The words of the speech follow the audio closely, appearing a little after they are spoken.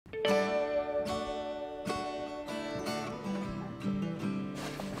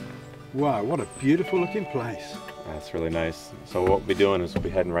Wow, what a beautiful looking place. That's really nice. So what we'll be doing is we'll be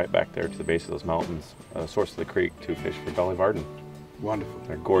heading right back there to the base of those mountains, source of the creek, to fish for dolly varden. Wonderful.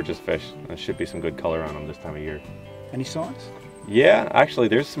 They're gorgeous fish. There should be some good color on them this time of year. Any signs? Yeah, actually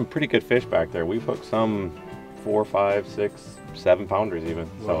there's some pretty good fish back there. We've hooked some 4, 5, 6, 7 pounders even.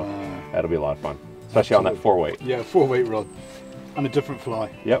 So that'll be a lot of fun. Especially on that 4-weight. Yeah, 4-weight rod. And a different fly.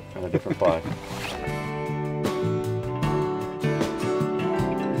 Yep, and a different fly.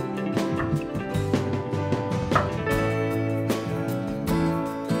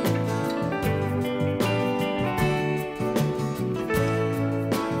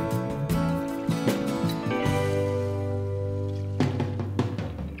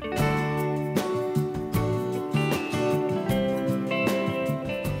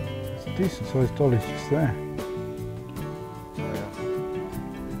 Decent sized dolly's just there.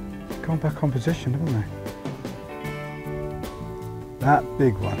 Gone back on position, haven't they? That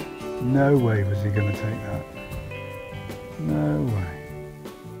big one. No way was he going to take that. No way.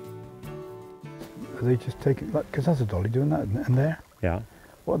 Are they just taking, like, because that's a dolly doing that, and there? Yeah.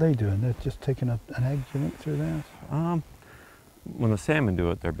 What are they doing? They're just taking an egg, do you think, through theirs? When the salmon do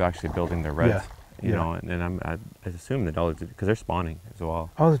it, they're actually building their reds. Yeah. You know, and I assume the dollies, because they're spawning as well.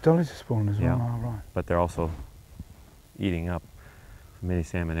 Oh, the dollies are spawning as well. Yeah. Oh, right. But they're also eating up as many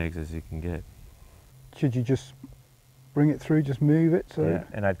salmon eggs as you can get. Should you just bring it through, just move it? So Yeah,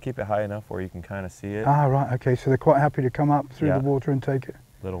 and I'd keep it high enough where you can kind of see it. Ah, right, okay, so they're quite happy to come up through Yeah. the water and take it?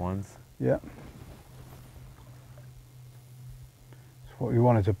 Little ones. Yeah. So what we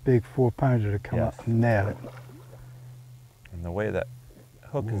want is a big 4-pounder to come Yes. up and nail it. And the way that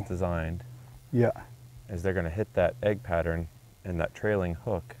hook is designed Yeah. is they're going to hit that egg pattern and that trailing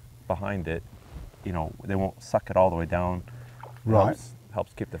hook behind it. You know, they won't suck it all the way down. Right.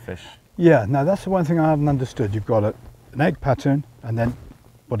 Helps keep the fish. Yeah, now that's the one thing I haven't understood. You've got an egg pattern and then,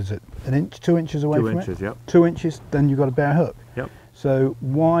 what is it, an inch, 2 inches away 2 from inches, it? yep. 2 inches, then you've got a bare hook. Yep. So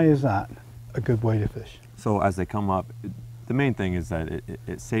why is that a good way to fish? So as they come up, the main thing is that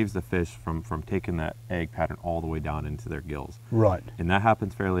it saves the fish from taking that egg pattern all the way down into their gills. Right. And that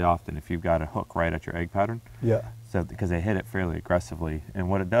happens fairly often if you've got a hook right at your egg pattern. Yeah. So because they hit it fairly aggressively. And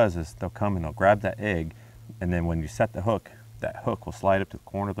what it does is they'll come and they'll grab that egg, and then when you set the hook, that hook will slide up to the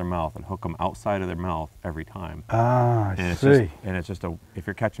corner of their mouth and hook them outside of their mouth every time. Ah, I And see. it's just if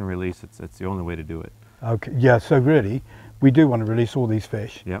you're catch and release, it's the only way to do it. Okay, yeah, so really, we do want to release all these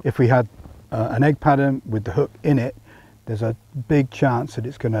fish. Yep. If we had an egg pattern with the hook in it, there's a big chance that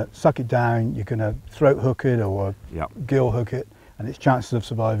it's going to suck it down, you're going to throat hook it or Yep. gill hook it, and its chances of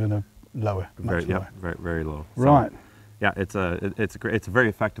surviving are lower, much lower. Yep, very, very low. So, Right. yeah, it's a very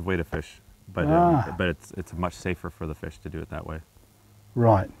effective way to fish, but it's much safer for the fish to do it that way.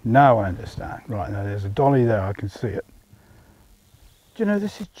 Right, now I understand. Right, now there's a dolly there, I can see it. Do you know,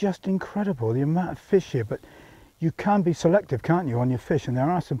 this is just incredible, the amount of fish here, but you can be selective, can't you, on your fish, and there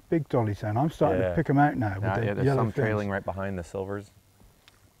are some big dollies there, and I'm starting to pick them out now with the there's yellow some fins. trailing right behind the silvers.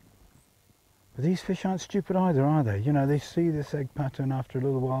 But these fish aren't stupid either, are they? You know, they see this egg pattern after a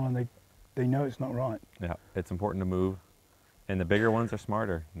little while and they know it's not right. Yeah, it's important to move. And the bigger ones are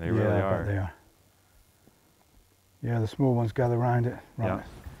smarter. They really Yeah, I are. bet they are. Yeah, the small ones gather around it. Right. Yeah.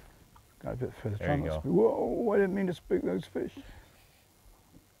 Got a bit further. There Try you not to go. spook- Whoa, I didn't mean to spook those fish.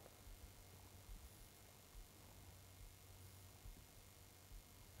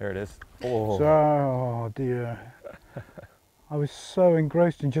 There it is. Oh. So, oh dear. I was so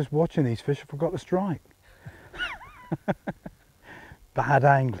engrossed in just watching these fish, I forgot to strike. Bad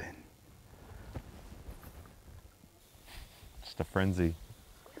angling. Just a frenzy.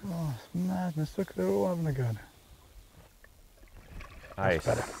 Oh, it's madness. Look, they're all having a go. Nice.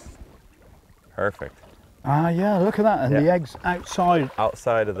 better. Perfect. Ah, yeah, look at that. And the Yeah. egg's outside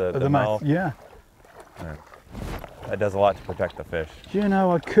Outside of of the mouth. Yeah. That does a lot to protect the fish. Do you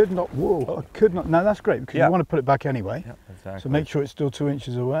know, I could not, whoa, I could not, no, that's great, because Yeah. you want to put it back anyway. Yep, exactly. So make sure it's still 2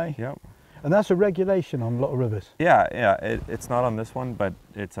 inches away. Yep. And that's a regulation on a lot of rivers. Yeah, yeah. It's not on this one, but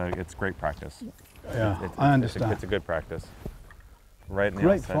it's great practice. Yeah, It's- I understand. It's a good practice. Right in the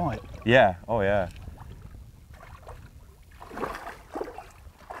Great outset. fight. Yeah. Oh yeah.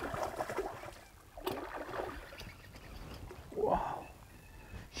 Wow.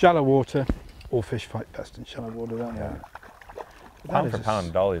 Shallow water, all fish fight best in shallow water, don't they? Yeah. That Pound is for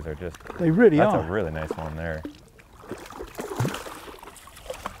pound, dollies are just. They really That's are. a really nice one there.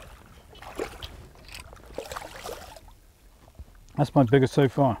 That's my biggest so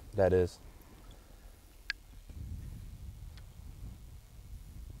far. That is.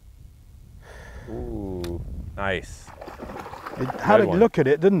 Ooh, nice. It had Good a one. look at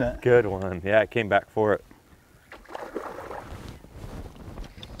it, didn't it? Good one. Yeah, it came back for it.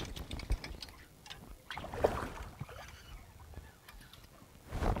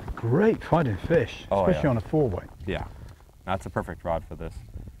 great fighting fish, Oh, especially yeah. on a 4-weight. Yeah, that's a perfect rod for this.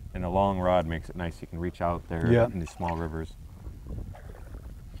 And a long rod makes it nice. You can reach out there Yeah. in these small rivers.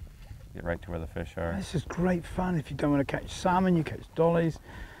 Get right to where the fish are. This is great fun. If you don't want to catch salmon, you catch dollies.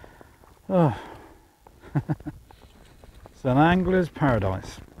 Oh. It's an angler's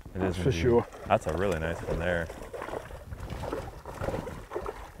paradise. It That's is for indeed. sure. That's a really nice one there.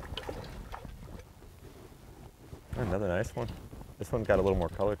 Another nice one. This one got a little more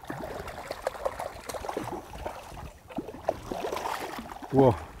color.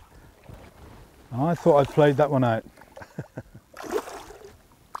 Whoa. I thought I'd played that one out.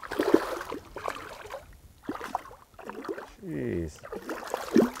 Jeez.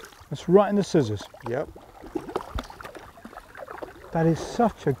 That's right in the scissors. Yep. That is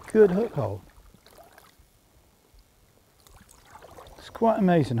such a good hook hole. It's quite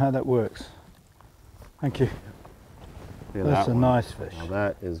amazing how that works. Thank you. Yeah, That's that a one. nice fish. Now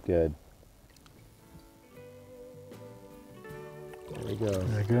that is good. There he goes.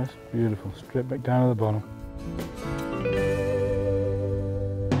 There it goes. Beautiful. Straight back down to the bottom.